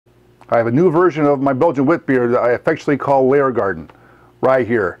I have a new version of my Belgian Witbier that I affectionately call Lar Gaarden, right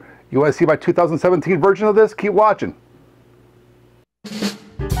here. You want to see my 2017 version of this? Keep watching.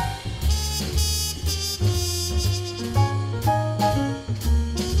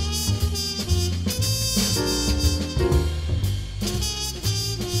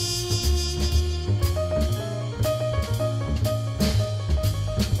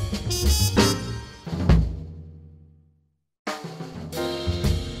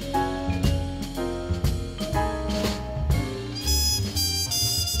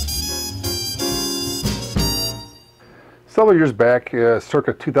 Several years back,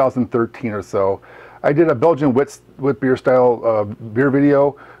 circa 2013 or so, I did a Belgian Witbier style beer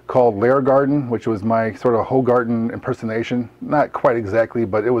video called Lar Gaarden, which was my sort of Hoegaarden impersonation. Not quite exactly,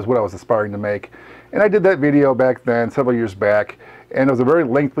 but it was what I was aspiring to make. And I did that video back then, several years back, and it was a very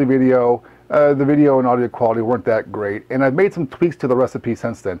lengthy video. The video and audio quality weren't that great, and I've made some tweaks to the recipe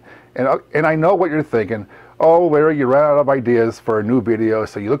since then. And I know what you're thinking. Oh, Larry, you ran out of ideas for a new video,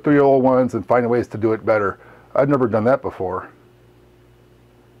 so you look through your old ones and find ways to do it better. I've never done that before.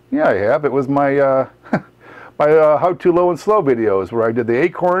 Yeah, I have. It was my my how to low and slow videos where I did the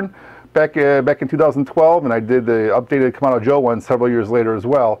acorn back in 2012, and I did the updated Kamado Joe one several years later as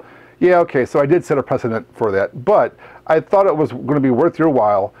well. Yeah, okay, so I did set a precedent for that, but I thought it was going to be worth your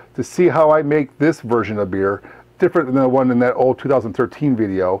while to see how I make this version of beer different than the one in that old 2013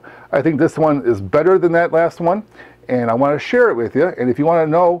 video. I think this one is better than that last one, and I want to share it with you. And if you want to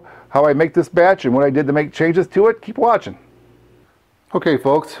know how I make this batch and what I did to make changes to it, keep watching. Okay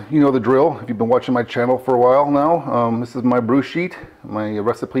folks, you know the drill if you've been watching my channel for a while now. This is my brew sheet, my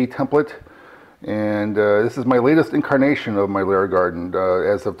recipe template, and this is my latest incarnation of my Lar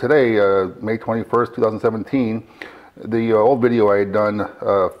Gaarden. As of today, May 21st, 2017, the old video I had done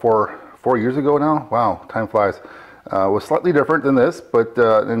 4 years ago now, wow, time flies, was slightly different than this, but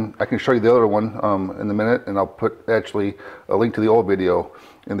and I can show you the other one in a minute, and I'll put actually a link to the old video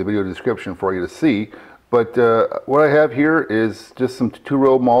in the video description for you to see. But what I have here is just some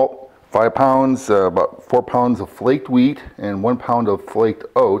two-row malt, 5 pounds, about 4 pounds of flaked wheat, and 1 pound of flaked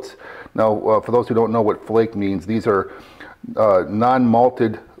oats. Now, for those who don't know what flaked means, these are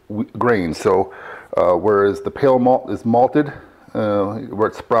non-malted grains. So, whereas the pale malt is malted, where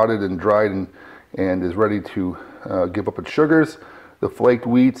it's sprouted and dried and is ready to give up its sugars, the flaked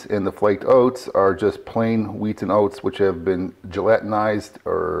wheats and the flaked oats are just plain wheats and oats which have been gelatinized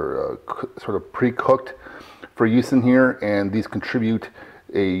or sort of pre-cooked for use in here, and these contribute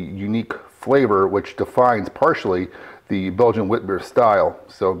a unique flavor which defines partially the Belgian Witbier style.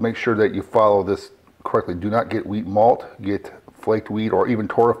 So make sure that you follow this correctly. Do not get wheat malt, get flaked wheat or even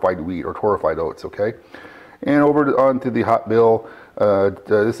torrefied wheat or torrefied oats, okay? And over onto the hop bill.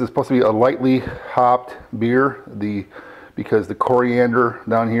 This is supposed to be a lightly hopped beer. Because the coriander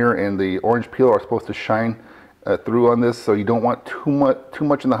down here and the orange peel are supposed to shine through on this, so you don't want too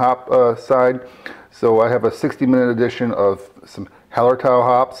much in the hop side. So I have a 60-minute edition of some Hallertau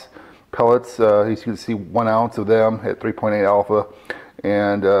hops, pellets, as you can see 1 ounce of them at 3.8 alpha,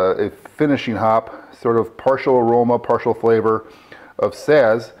 and a finishing hop, sort of partial aroma, partial flavor of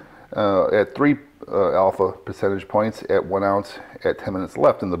Saz at 3 alpha percentage points at 1 ounce at 10 minutes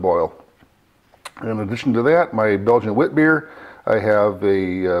left in the boil. In addition to that, my Belgian Witbier, I have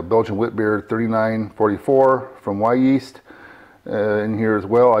a Belgian Witbier 3944 from Wyeast in here as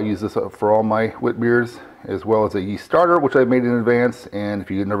well. I use this for all my Witbiers, as well as a yeast starter, which I made in advance. And if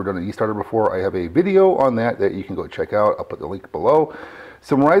you've never done a yeast starter before, I have a video on that you can go check out. I'll put the link below.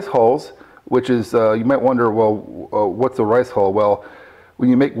 Some rice hulls, which is, you might wonder, well, what's a rice hull? Well, when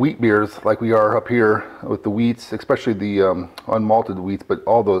you make wheat beers like we are up here with the wheats, especially the unmalted wheats, but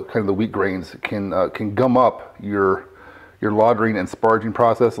all the kind of the wheat grains can gum up your lautering and sparging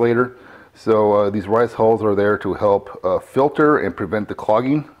process later. So these rice hulls are there to help filter and prevent the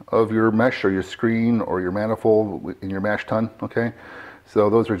clogging of your mesh or your screen or your manifold in your mash tun. Okay, so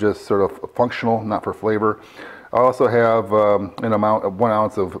those are just sort of functional, not for flavor. I also have an amount of 1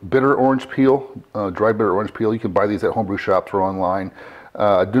 ounce of bitter orange peel, dry bitter orange peel. You can buy these at homebrew shops or online.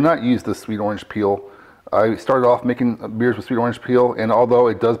 Do not use the sweet orange peel. I started off making beers with sweet orange peel, and although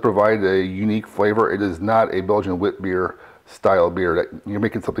it does provide a unique flavor, it is not a Belgian Witbier style beer. That you're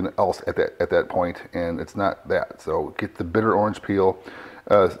making something else at that point, and it's not that. So get the bitter orange peel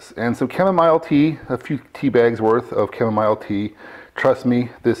and some chamomile tea, a few tea bags worth of chamomile tea. Trust me,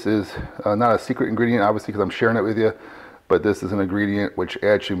 this is not a secret ingredient, obviously, because I'm sharing it with you, but this is an ingredient which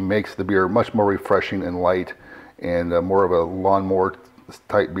actually makes the beer much more refreshing and light, and more of a lawnmower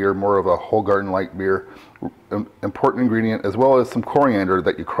type beer, more of a Hoegaarden light beer. Important ingredient, as well as some coriander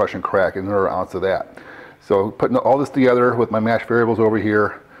that you crush and crack, and another ounce of that. So putting all this together with my mash variables over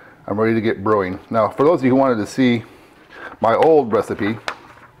here, I'm ready to get brewing. Now, for those of you who wanted to see my old recipe,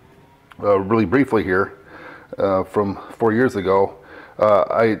 really briefly here, from 4 years ago,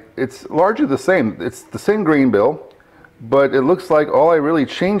 it's largely the same. It's the same grain bill, but it looks like all I really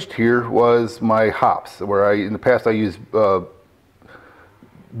changed here was my hops, where in the past I used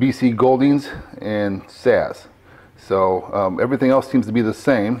BC Goldings and Saaz. So everything else seems to be the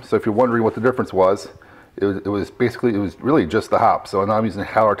same. So if you're wondering what the difference was, it was really just the hops. So now I'm using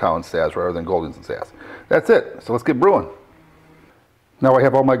Hallertau Saaz rather than Goldings and Saaz. That's it. So let's get brewing. Now I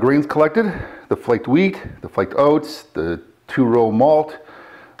have all my grains collected: the flaked wheat, the flaked oats, the 2-row malt,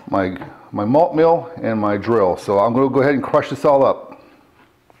 my malt mill, and my drill. So I'm going to go ahead and crush this all up.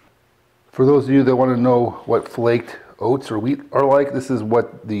 For those of you that want to know what flaked oats or wheat are like, this is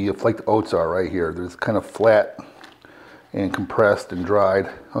what the flaked oats are right here. They're just kind of flat and compressed and dried.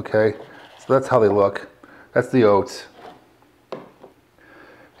 Okay, so that's how they look. That's the oats.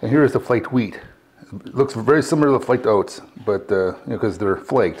 And here is the flaked wheat. It looks very similar to the flaked oats, but because they're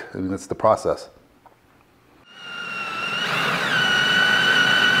flaked. I mean, that's the process.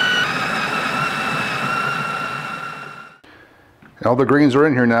 And all the grains are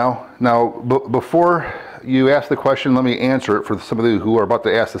in here now. Now, before you ask the question, let me answer it for some of you who are about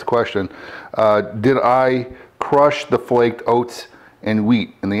to ask this question. Did I crush the flaked oats and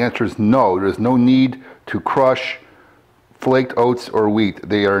wheat? And the answer is no. There's no need to crush flaked oats or wheat.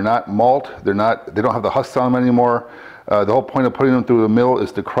 They are not malt. They don't have the husks on them anymore. The whole point of putting them through the mill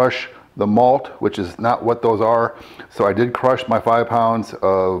is to crush the malt, which is not what those are. So I did crush my 5 pounds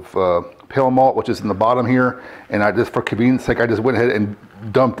of pale malt, which is in the bottom here, and I just, for convenience sake, I just went ahead and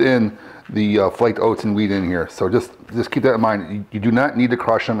dumped in the flaked oats and wheat in here. So just keep that in mind. You do not need to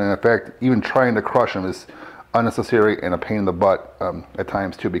crush them, and in fact, even trying to crush them is unnecessary and a pain in the butt at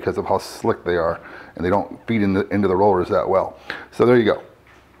times too, because of how slick they are, and they don't feed into the rollers that well. So there you go.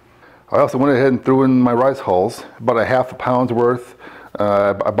 I also went ahead and threw in my rice hulls, about a half a pound's worth.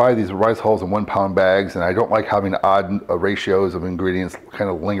 I buy these rice hulls in 1 pound bags, and I don't like having odd ratios of ingredients kind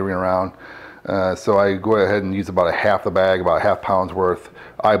of lingering around. So I go ahead and use about a half the bag, about a half pound's worth.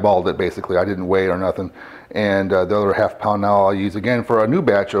 Eyeballed it basically. I didn't weigh it or nothing. And the other half pound now I'll use again for a new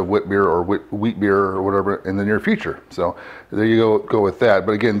batch of Witbier or wheat beer or whatever in the near future. So there you go with that.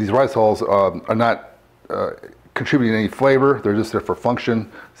 But again, these rice hulls are not contributing any flavor. They're just there for function.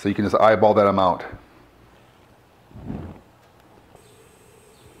 So you can just eyeball that amount.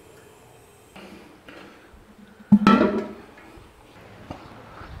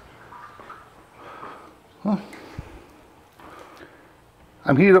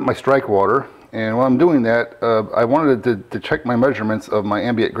 I'm heating up my strike water, and while I'm doing that, I wanted to check my measurements of my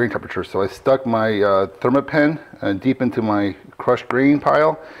ambient grain temperature. So I stuck my Thermapen deep into my crushed grain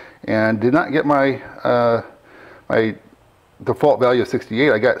pile, and did not get my my default value of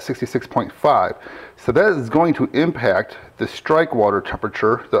 68. I got 66.5. So that is going to impact the strike water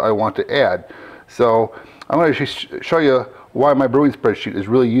temperature that I want to add. So I'm going to show you why my brewing spreadsheet is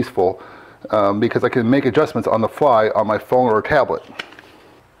really useful, because I can make adjustments on the fly on my phone or tablet.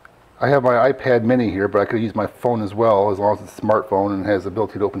 I have my iPad mini here, but I could use my phone as well, as long as it's a smartphone and has the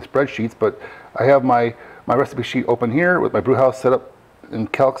ability to open spreadsheets. But I have my recipe sheet open here with my brewhouse set up in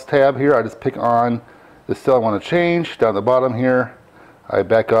Calcs tab here. I just pick on the cell I want to change. Down the bottom here, I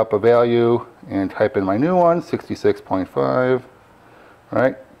back up a value and type in my new one, 66.5. All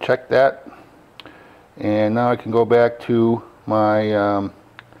right, check that. And now I can go back to my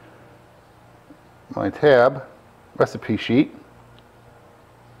my tab, recipe sheet,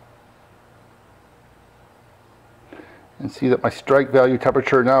 and see that my strike value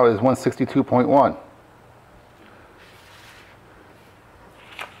temperature now is 162.1.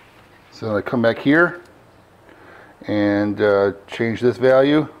 So I come back here and change this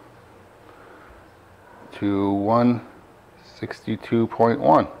value to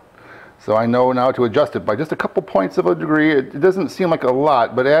 162.1. So I know now to adjust it by just a couple points of a degree. It doesn't seem like a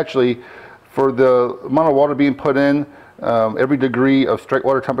lot, but actually for the amount of water being put in, every degree of strike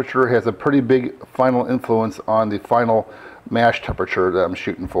water temperature has a pretty big final influence on the final mash temperature that I'm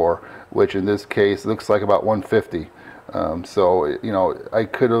shooting for, which in this case looks like about 150. So, you know, I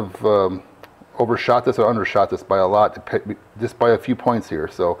could have overshot this or undershot this by a lot, just by a few points here.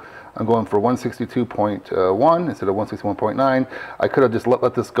 So I'm going for 162.1 instead of 161.9. I could have just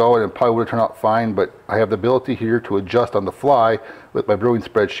let this go and it probably would have turned out fine, but I have the ability here to adjust on the fly with my brewing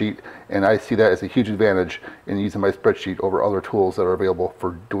spreadsheet, and I see that as a huge advantage in using my spreadsheet over other tools that are available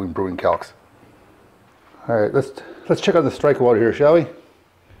for doing brewing calcs. All right, let's check on the strike water here, shall we?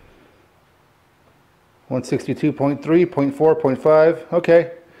 162.3, 0.4, 0.5,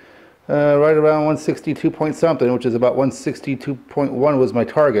 okay. right around 162 point something, which is about 162.1 was my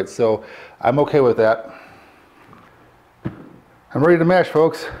target, so I'm okay with that. I'm ready to mash,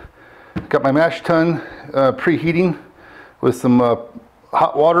 folks. Got my mash tun preheating with some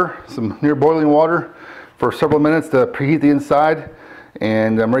hot water, some near boiling water for several minutes to preheat the inside,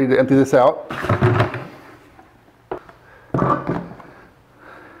 and I'm ready to empty this out.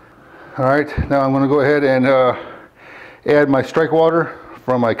 Alright, now I'm going to go ahead and add my strike water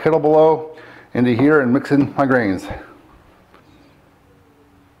from my kettle below into here and mix in my grains.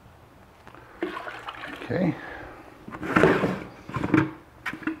 Okay.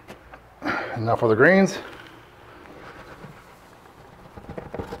 And now for the grains.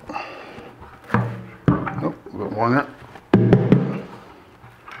 Oh, a bit more in there.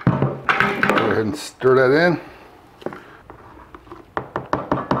 Go ahead and stir that in.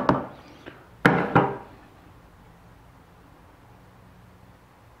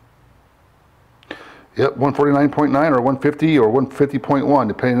 Yep, 149.9 or 150 or 150.1,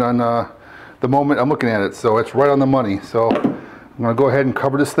 depending on the moment I'm looking at it. So it's right on the money. So I'm going to go ahead and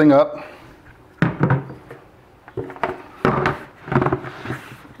cover this thing up.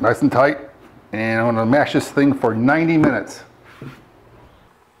 Nice and tight. And I'm going to mash this thing for 90 minutes.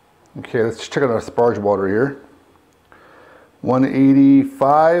 Okay, let's check out our sparge water here.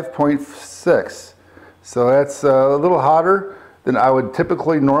 185.6. So that's a little hotter than I would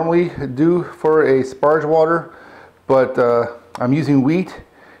typically normally do for a sparge water, but I'm using wheat,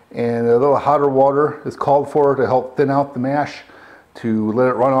 and a little hotter water is called for to help thin out the mash, to let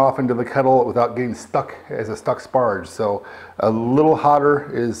it run off into the kettle without getting stuck as a stuck sparge. So a little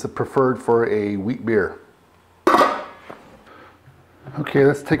hotter is preferred for a wheat beer. Okay,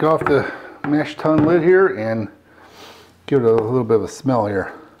 let's take off the mash tun lid here and give it a little bit of a smell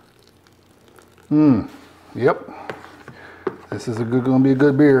here. Yep. This is going to be a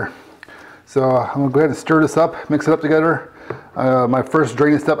good beer. So I'm going to go ahead and stir this up, mix it up together. My first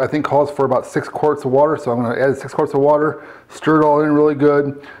draining step I think calls for about 6 quarts of water, so I'm going to add 6 quarts of water, stir it all in really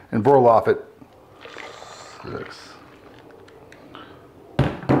good, and boil off it. 6.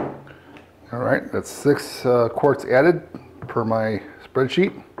 Alright, that's 6 quarts added per my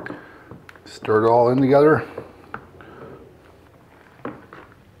spreadsheet. Stir it all in together.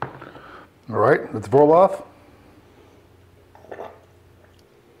 Alright, let's boil off.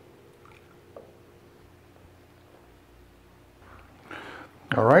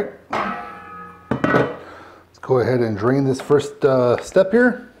 All right, let's go ahead and drain this first step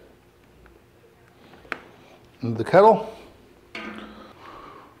here into the kettle.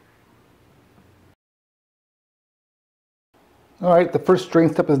 All right, the first drain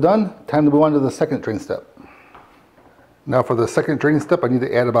step is done. Time to move on to the second drain step. Now for the second drain step, I need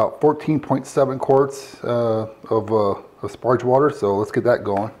to add about 14.7 quarts of sparge water, so let's get that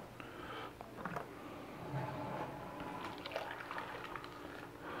going.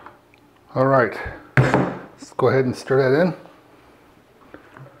 All right, let's go ahead and stir that in.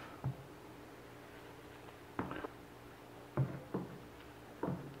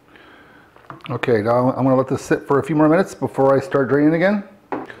 Okay, now I'm going to let this sit for a few more minutes before I start draining again.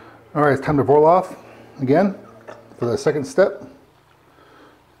 All right, it's time to boil off again for the second step.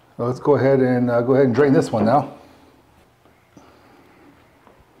 So let's go ahead and drain this one now.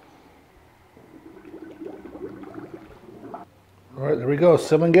 All right, there we go,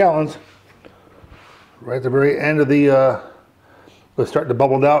 7 gallons. Right at the very end of the, it's starting to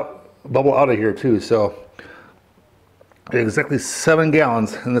bubble out of here too. So exactly 7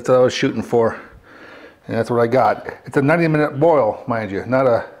 gallons, and that's what I was shooting for, and that's what I got. It's a 90-minute boil, mind you, not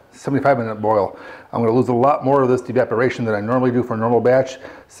a 75-minute boil. I'm going to lose a lot more of this evaporation than I normally do for a normal batch,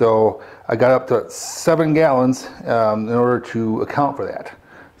 so I got up to 7 gallons in order to account for that.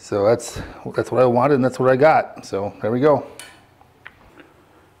 So that's what I wanted, and that's what I got. So there we go.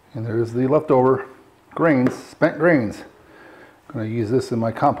 And there's the leftover grains, spent grains. I'm going to use this in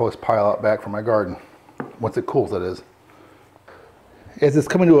my compost pile out back for my garden, once it cools, that is. As it's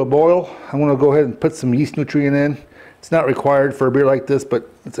coming to a boil, I'm going to go ahead and put some yeast nutrient in. It's not required for a beer like this, but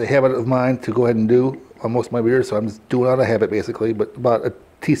it's a habit of mine to go ahead and do on most of my beers, so I'm just doing it out of habit basically, but about a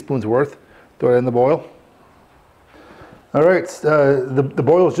teaspoon's worth. Throw it in the boil. All right, the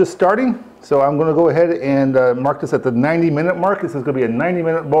boil is just starting, so I'm going to go ahead and mark this at the 90-minute mark. This is going to be a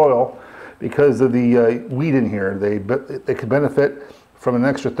 90-minute boil because of the wheat in here. They could benefit from an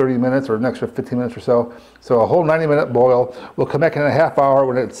extra 30 minutes or an extra 15 minutes or so. So a whole 90-minute boil. We'll come back in a half hour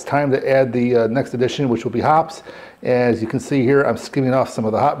when it's time to add the next addition, which will be hops. As you can see here, I'm skimming off some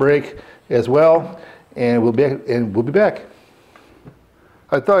of the hop break as well, and we'll be back.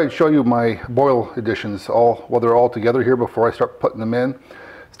 I thought I'd show you my boil additions while they're all together here before I start putting them in.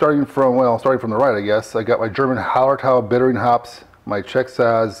 Starting from the right, I guess. I got my German Hallertau bittering hops, my Czech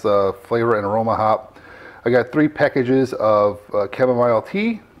Saaz flavor and aroma hop. I got 3 packages of chamomile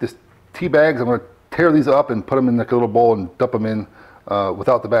tea. This tea bags, I'm going to tear these up and put them in like a little bowl and dump them in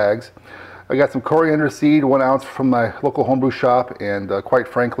without the bags. I got some coriander seed, 1 ounce from my local homebrew shop, and quite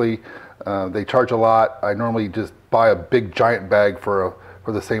frankly, they charge a lot. I normally just buy a big giant bag for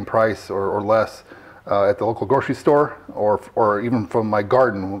the same price or less at the local grocery store, or even from my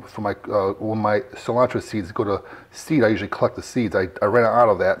garden. From my when my cilantro seeds go to seed, I usually collect the seeds. I ran out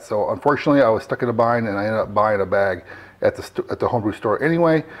of that, so unfortunately I was stuck in a bind, and I ended up buying a bag at the homebrew store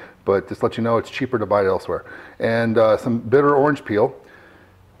anyway. But just to let you know, it's cheaper to buy it elsewhere. And some bitter orange peel,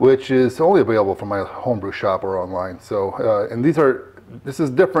 which is only available from my homebrew shop or online. So, and this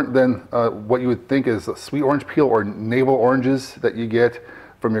is different than what you would think is a sweet orange peel or navel oranges that you get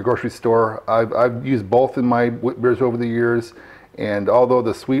from your grocery store. I've used both in my wit beers over the years, and although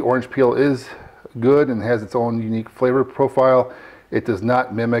the sweet orange peel is good and has its own unique flavor profile, it does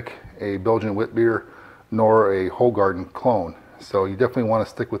not mimic a Belgian wit beer nor a Hoegaarden clone. So you definitely want to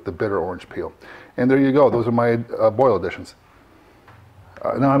stick with the bitter orange peel. And there you go, those are my boil additions.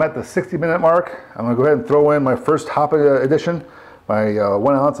 Now I'm at the 60-minute mark. I'm going to go ahead and throw in my first hop addition, my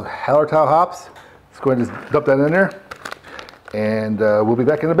 1 ounce of Hallertau hops. Let's go ahead and just dump that in there, and we'll be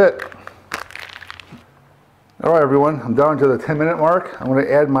back in a bit. All right, everyone, I'm down to the 10-minute mark. I'm going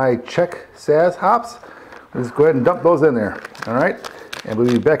to add my Czech Saaz hops. Let's go ahead and dump those in there, all right? And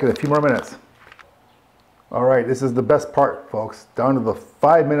we'll be back in a few more minutes. All right, this is the best part, folks. Down to the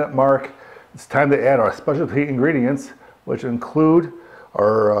 5-minute mark. It's time to add our specialty ingredients, which include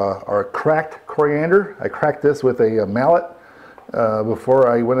our cracked coriander. I cracked this with a mallet before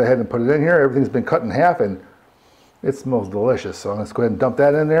I went ahead and put it in here. Everything's been cut in half, and it smells delicious. So let's go ahead and dump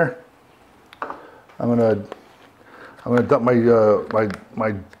that in there. I'm gonna dump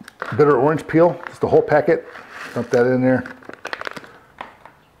my bitter orange peel, just a whole packet. Dump that in there.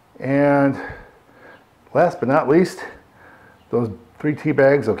 And last but not least, those 3 tea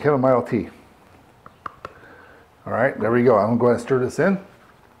bags of chamomile tea. All right, there we go. I'm gonna go ahead and stir this in.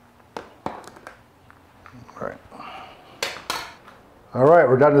 All right,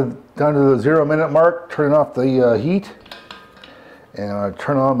 we're down to the 0-minute mark. Turning off the heat, and I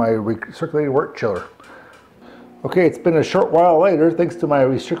turn on my recirculating wort chiller. Okay, it's been a short while later, thanks to my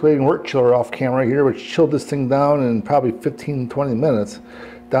recirculating wort chiller off camera here, which chilled this thing down in probably 15-20 minutes,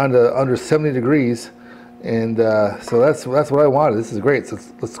 down to under 70 degrees. And so that's what I wanted. This is great. So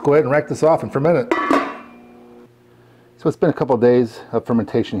let's go ahead and rack this off and ferment it. So it's been a couple of days of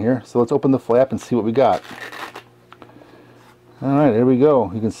fermentation here. So let's open the flap and see what we got. All right, there we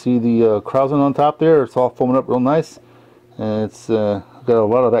go. You can see the krausen on top there. It's all foaming up real nice. And it's got a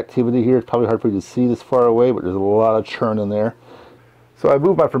lot of activity here. It's probably hard for you to see this far away, but there's a lot of churn in there. So I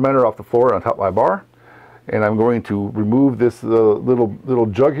moved my fermenter off the floor on top of my bar, and I'm going to remove this little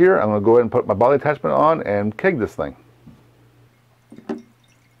jug here. I'm going to go ahead and put my bottle attachment on and keg this thing. Going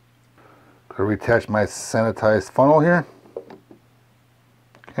to reattach my sanitized funnel here.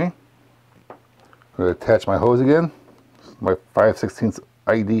 Okay. I'm going to attach my hose again. My 5/16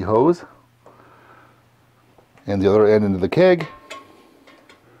 ID hose, and the other end into the keg.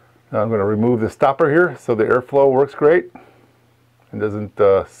 Now I'm going to remove the stopper here so the airflow works great and doesn't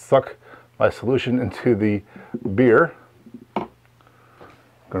suck my solution into the beer. I'm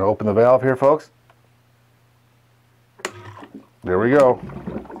going to open the valve here, folks. There we go.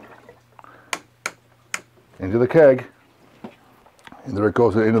 Into the keg, and there it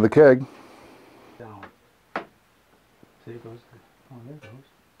goes into the keg.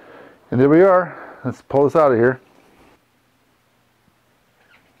 And there we are. Let's pull this out of here.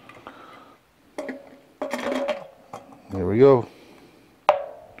 There we go.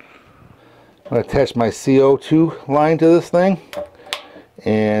 I'm going to attach my CO2 line to this thing,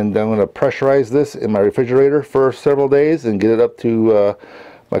 and I'm going to pressurize this in my refrigerator for several days and get it up to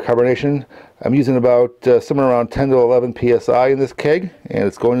my carbonation. I'm using about somewhere around 10 to 11 psi in this keg, and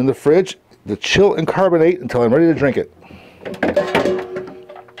it's going in the fridge to chill and carbonate until I'm ready to drink it.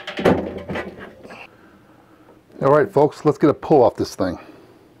 All right, folks, let's get a pull off this thing.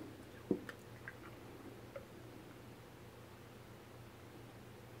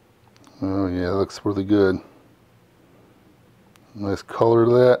 Oh yeah, it looks really good. Nice color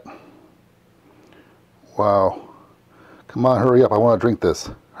to that. Wow. Come on, hurry up. I want to drink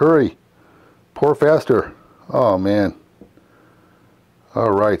this. Hurry. Pour faster. Oh man.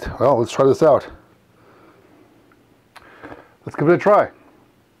 All right. Well, let's try this out. Let's give it a try.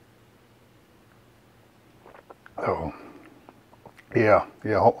 Oh. Yeah,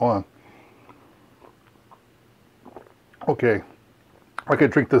 hold on. Okay. I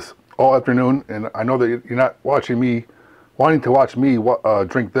could drink this all afternoon, and I know that you're not wanting to watch me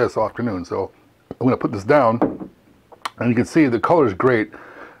drink this all afternoon. So I'm going to put this down, and you can see the color is great.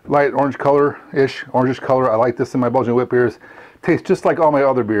 Light orange color-ish, orangish color. I like this in my Belgian wit beers. Tastes just like all my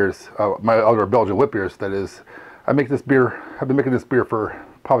other beers, my other Belgian wit beers, that is. I've been making this beer for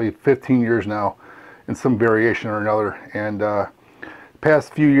probably 15 years now in some variation or another. And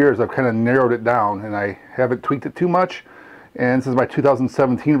past few years I've kind of narrowed it down, and I haven't tweaked it too much. And this is my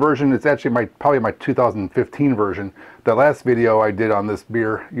 2017 version. It's actually probably my 2015 version. The last video I did on this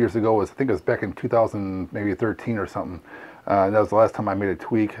beer years ago was, I think it was back in 2013 or something. That was the last time I made a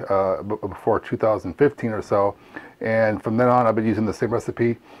tweak, before 2015 or so. And from then on, I've been using the same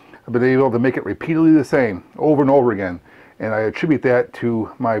recipe. I've been able to make it repeatedly the same, over and over again. And I attribute that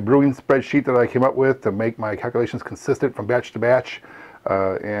to my brewing spreadsheet that I came up with to make my calculations consistent from batch to batch.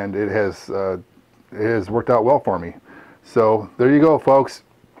 And it has worked out well for me. So there you go, folks.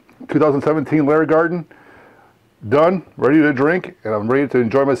 2017 Lar Gaarden, done, ready to drink, and I'm ready to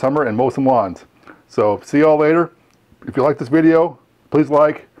enjoy my summer and mow some lawns. So see y'all later. If you like this video, please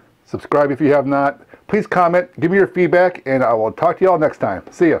like, subscribe if you have not. Please comment, give me your feedback, and I will talk to y'all next time.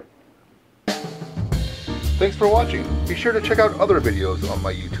 See ya. Thanks for watching. Be sure to check out other videos on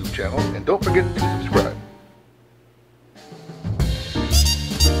my YouTube channel, and don't forget to subscribe.